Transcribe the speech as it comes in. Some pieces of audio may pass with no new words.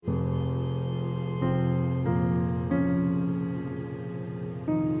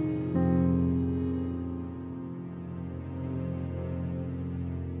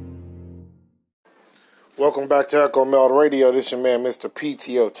Welcome back to Echo Meld Radio. This is your man, Mr.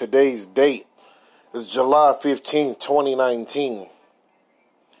 PTO. Today's date is July 15th, 2019.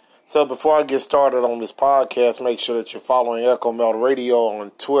 So before I get started on this podcast, make sure that you're following Echo Meld Radio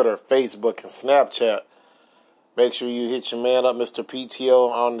on Twitter, Facebook, and Snapchat. Make sure you hit your man up, Mr.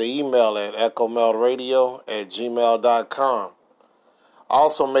 PTO, on the email at echomeldradio@gmail.com.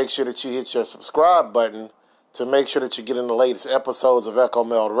 Also, make sure that you hit your subscribe button to make sure that you're getting the latest episodes of Echo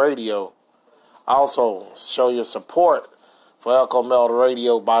Meld Radio. Also, show your support for Echo Meld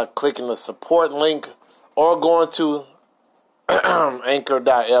Radio by clicking the support link or going to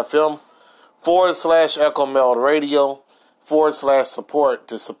anchor.fm/Echo Meld Radio /support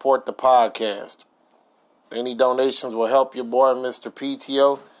to support the podcast. Any donations will help your boy, Mr.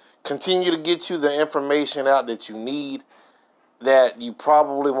 PTO, continue to get you the information out that you need that you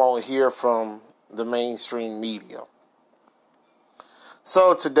probably won't hear from the mainstream media.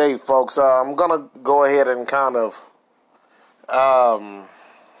 So today, folks, I'm going to go ahead and I'm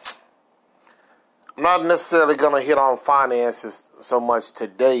not necessarily going to hit on finances so much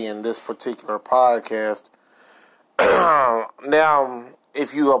today in this particular podcast. Now,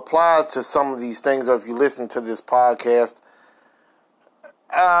 if you apply to some of these things or if you listen to this podcast,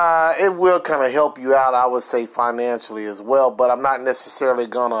 it will kind of help you out, I would say, financially as well, but I'm not necessarily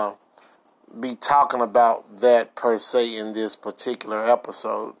going to be talking about that per se in this particular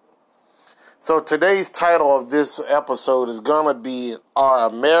episode. So today's title of this episode is going to be, Are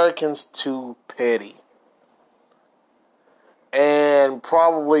Americans Too Petty? And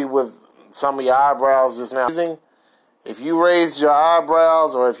probably with some of your eyebrows just now, if you raised your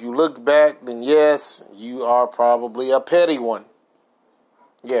eyebrows or if you looked back, then yes, you are probably a petty one.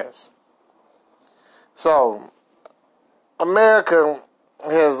 Yes. So, America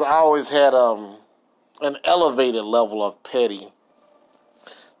has always had an elevated level of petty.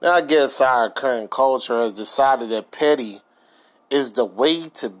 Now, I guess our current culture has decided that petty is the way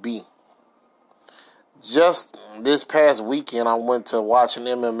to be. Just this past weekend, I went to watch an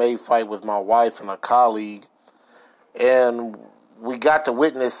MMA fight with my wife and a colleague, and we got to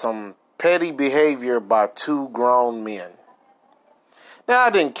witness some petty behavior by two grown men. Now,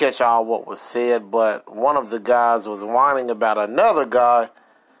 I didn't catch all what was said, but one of the guys was whining about another guy,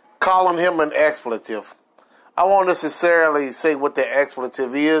 calling him an expletive. I won't necessarily say what the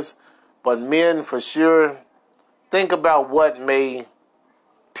expletive is, but men, for sure, think about what may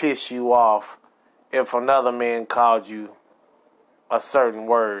piss you off if another man called you a certain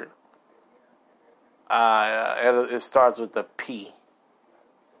word. It starts with a P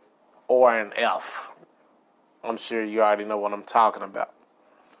or an F. I'm sure you already know what I'm talking about.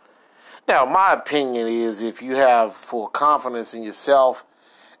 Now, my opinion is if you have full confidence in yourself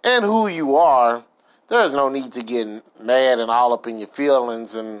and who you are, there's no need to get mad and all up in your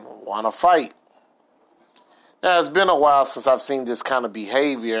feelings and want to fight. Now, it's been a while since I've seen this kind of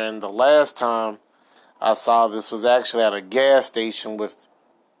behavior, and the last time I saw this was actually at a gas station with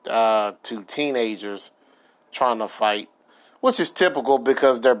two teenagers trying to fight, which is typical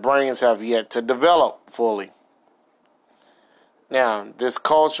because their brains have yet to develop fully. Now, this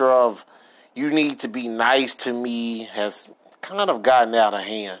culture of you need to be nice to me has kind of gotten out of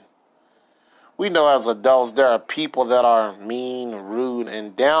hand. We know as adults there are people that are mean, rude,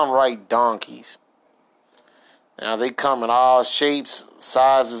 and downright donkeys. Now, they come in all shapes,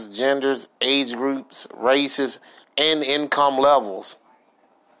 sizes, genders, age groups, races, and income levels.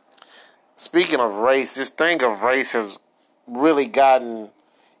 Speaking of race, this thing of race has really gotten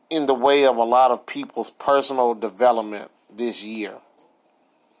in the way of a lot of people's personal development this year.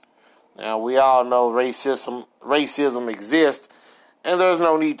 Now, we all know racism exists, and there's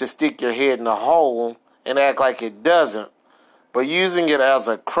no need to stick your head in a hole and act like it doesn't. But using it as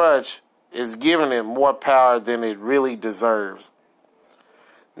a crutch is giving it more power than it really deserves.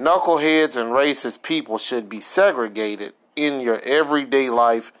 Knuckleheads and racist people should be segregated in your everyday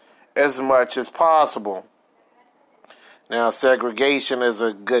life as much as possible. Now, segregation is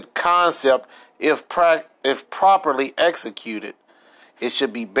a good concept if properly executed. It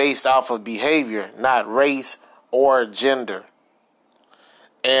should be based off of behavior, not race or gender.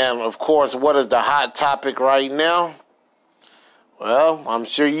 And, of course, what is the hot topic right now? Well, I'm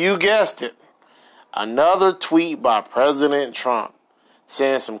sure you guessed it. Another tweet by President Trump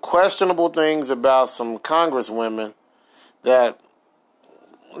saying some questionable things about some congresswomen that,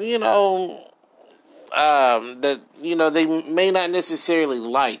 they may not necessarily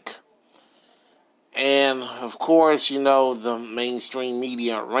like. And, of course, the mainstream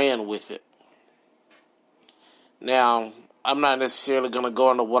media ran with it. Now, I'm not necessarily going to go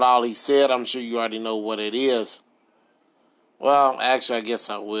into what all he said. I'm sure you already know what it is. Well, actually, I guess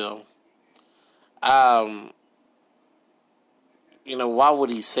I will. Um, why would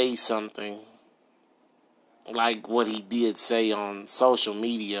he say something like what he did say on social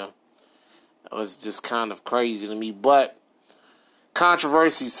media? It was just kind of crazy to me. But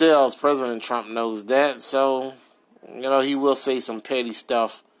controversy sells. President Trump knows that. So, he will say some petty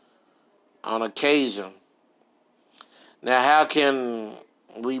stuff on occasion. Now, how can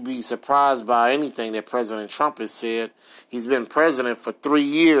we be surprised by anything that President Trump has said? He's been president for 3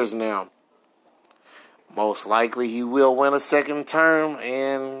 years now. Most likely he will win a second term,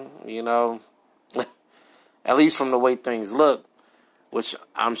 and, at least from the way things look, which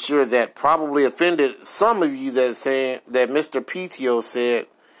I'm sure that probably offended some of you that saying that Mr. PTO said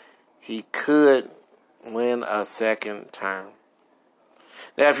he could win a second term.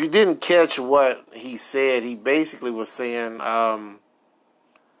 Now, if you didn't catch what he said, he basically was saying, I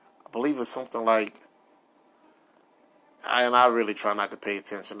believe it's something like, and I really try not to pay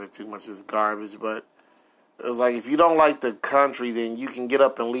attention to too much of this garbage, but it was like, if you don't like the country, then you can get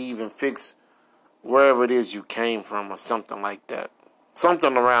up and leave and fix wherever it is you came from, or something like that.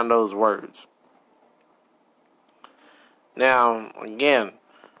 Something around those words. Now, again,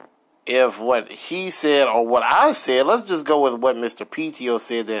 if what he said or what I said, let's just go with what Mr. PTO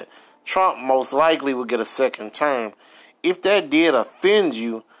said, that Trump most likely would get a second term. If that did offend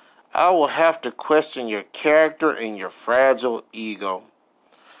you, I will have to question your character and your fragile ego.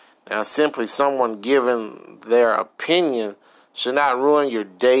 Now, simply someone giving their opinion should not ruin your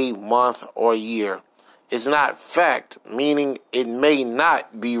day, month, or year. It's not fact, meaning it may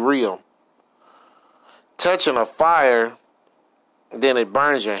not be real. Touching a fire, then it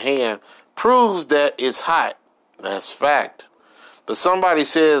burns your hand, proves that it's hot. That's fact. But somebody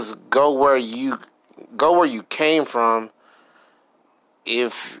says go where you came from.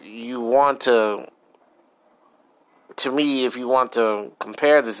 If you want to me, if you want to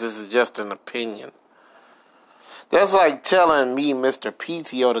compare this is just an opinion. That's like telling me, Mr.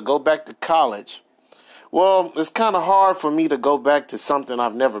 PTO, to go back to college. Well, it's kind of hard for me to go back to something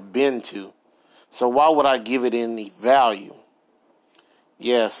I've never been to. So why would I give it any value?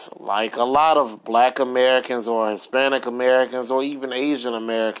 Yes, like a lot of Black Americans or Hispanic Americans or even Asian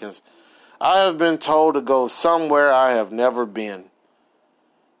Americans, I have been told to go somewhere I have never been.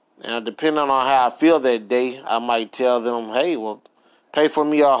 Now, depending on how I feel that day, I might tell them, hey, well, pay for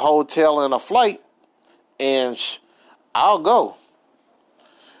me a hotel and a flight, and I'll go.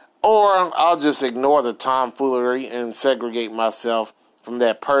 Or I'll just ignore the tomfoolery and segregate myself from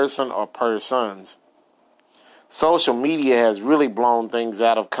that person or persons. Social media has really blown things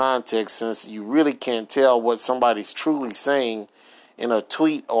out of context, since you really can't tell what somebody's truly saying in a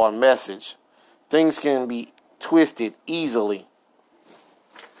tweet or a message. Things can be twisted easily.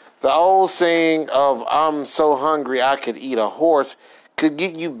 The old saying of "I'm so hungry I could eat a horse" could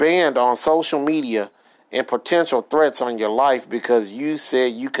get you banned on social media and potential threats on your life because you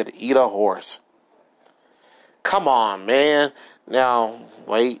said you could eat a horse. Come on, man. Now,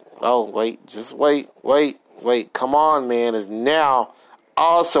 wait. Come on, man, is now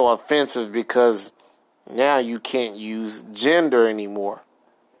also offensive because now you can't use gender anymore.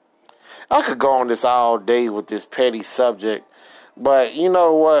 I could go on this all day with this petty subject, but you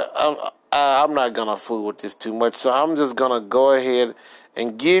know what? I'm not going to fool with this too much, so I'm just going to go ahead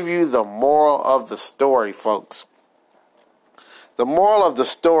and give you the moral of the story, folks. The moral of the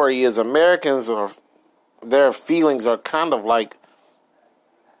story is their feelings are kind of like,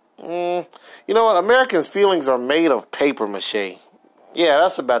 you know what? Americans' feelings are made of paper mache. Yeah,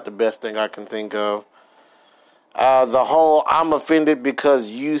 that's about the best thing I can think of. The whole "I'm offended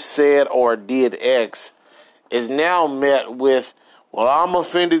because you said or did X" is now met with, well, I'm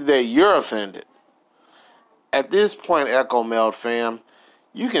offended that you're offended. At this point, Echo Meld fam,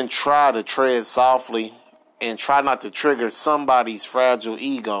 you can try to tread softly and try not to trigger somebody's fragile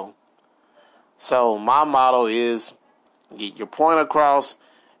ego. So my motto is get your point across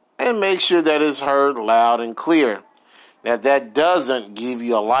and make sure that it's heard loud and clear. Now, that doesn't give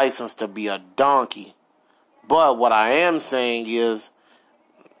you a license to be a donkey. But what I am saying is,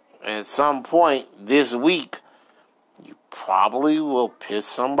 at some point this week, you probably will piss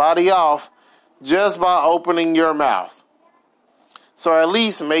somebody off just by opening your mouth. So at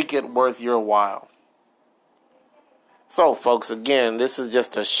least make it worth your while. So, folks, again, this is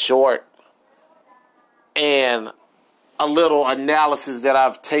just a short and a little analysis that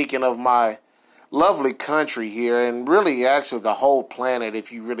I've taken of my lovely country here, and really actually the whole planet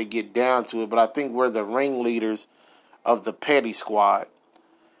if you really get down to it. But I think we're the ringleaders of the petty squad.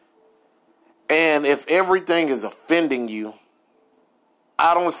 And if everything is offending you,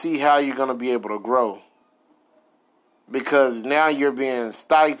 I don't see how you're going to be able to grow. Because now you're being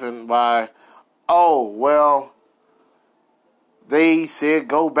stifled by oh, well, they said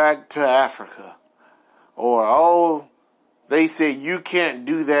go back to Africa. Or, oh, they said you can't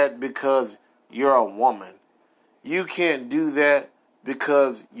do that because you're a woman. You can't do that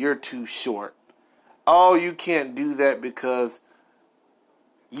because you're too short. Oh, you can't do that because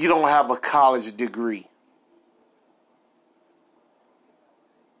you don't have a college degree.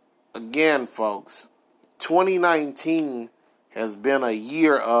 Again, folks, 2019 has been a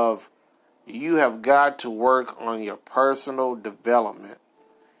year of you have got to work on your personal development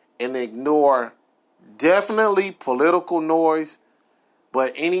and ignore definitely political noise,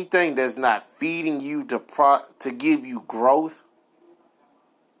 but anything that's not feeding you to give you growth,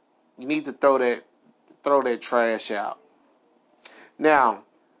 you need to throw that trash out. Now,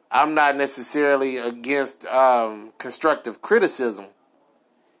 I'm not necessarily against constructive criticism.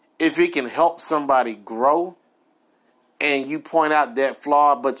 If it can help somebody grow and you point out that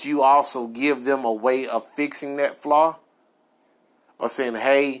flaw, but you also give them a way of fixing that flaw, or saying,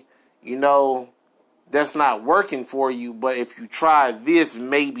 hey, that's not working for you, but if you try this,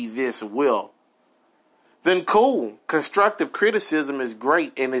 maybe this will, then cool. Constructive criticism is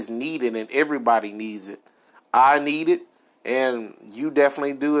great and is needed, and everybody needs it. I need it, and you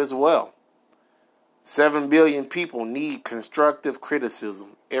definitely do as well. 7 billion people need constructive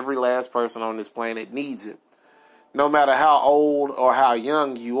criticism. Every last person on this planet needs it. No matter how old or how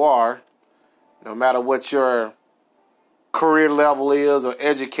young you are, no matter what your career level is or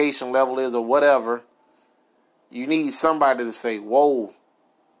education level is or whatever, you need somebody to say, whoa,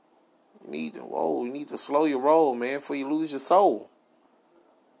 you need to slow your roll, man, before you lose your soul.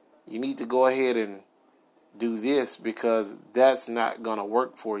 You need to go ahead and do this because that's not going to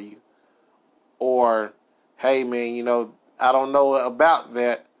work for you. Or, hey, man, I don't know about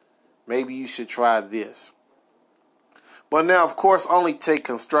that. Maybe you should try this. But now, of course, only take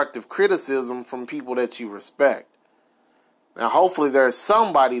constructive criticism from people that you respect. Now, hopefully there's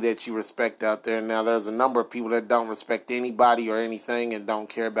somebody that you respect out there. Now, there's a number of people that don't respect anybody or anything and don't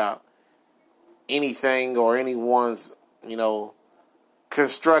care about anything or anyone's,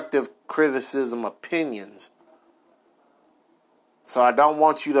 constructive criticism opinions. So I don't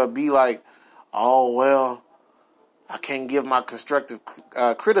want you to be like, oh, well, I can't give my constructive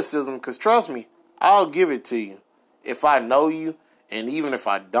criticism because, trust me, I'll give it to you. If I know you, and even if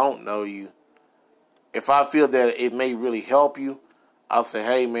I don't know you, if I feel that it may really help you, I'll say,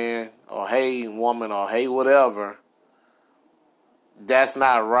 hey, man, or hey, woman, or hey, whatever. That's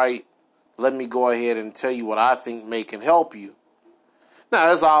not right. Let me go ahead and tell you what I think can help you. Now,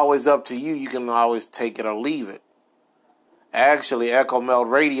 that's always up to you. You can always take it or leave it. Actually, Echo Melt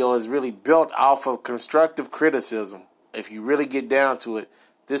Radio is really built off of constructive criticism. If you really get down to it,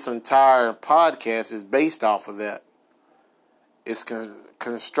 this entire podcast is based off of that. It's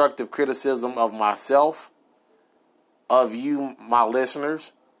constructive criticism of myself, of you, my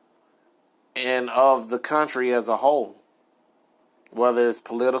listeners, and of the country as a whole. Whether it's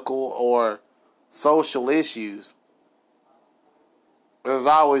political or social issues, there's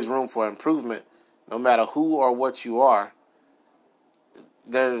always room for improvement. No matter who or what you are,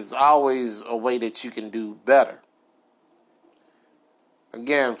 there's always a way that you can do better.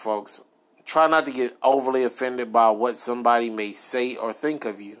 Again, folks, try not to get overly offended by what somebody may say or think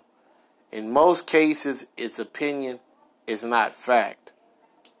of you. In most cases, it's opinion, it's not fact.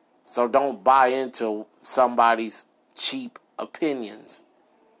 So don't buy into somebody's cheap opinions.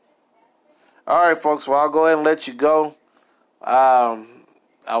 All right, folks, well, I'll go ahead and let you go. I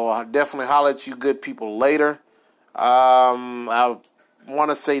will definitely holler at you good people later. I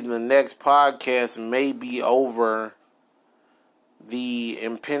want to say the next podcast may be over the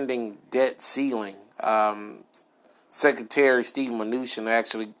impending debt ceiling. Secretary Steve Mnuchin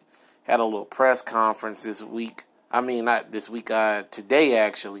actually had a little press conference this week. Not this week, today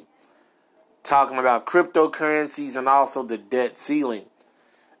actually, talking about cryptocurrencies and also the debt ceiling.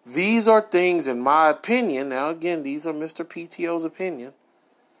 These are things, in my opinion, now again, these are Mr. PTO's opinion,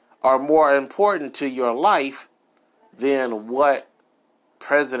 are more important to your life than what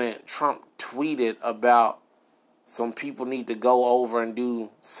President Trump tweeted about some people need to go over and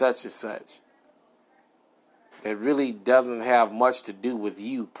do such and such. That really doesn't have much to do with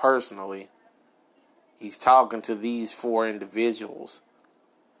you personally. He's talking to these 4 individuals.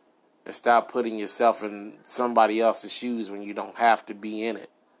 And stop putting yourself in somebody else's shoes when you don't have to be in it.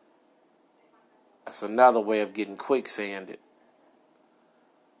 That's another way of getting quicksanded.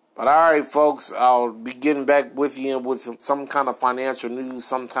 But all right, folks, I'll be getting back with you with some kind of financial news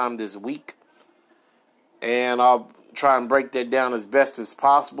sometime this week. And I'll try and break that down as best as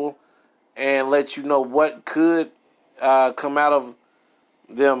possible and let you know what could come out of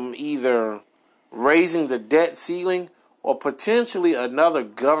them either raising the debt ceiling, or potentially another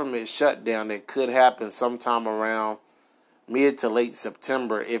government shutdown that could happen sometime around mid to late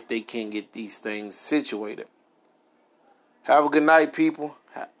September if they can get these things situated. Have a good night, people.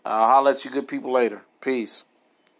 I'll holler at you good people later. Peace.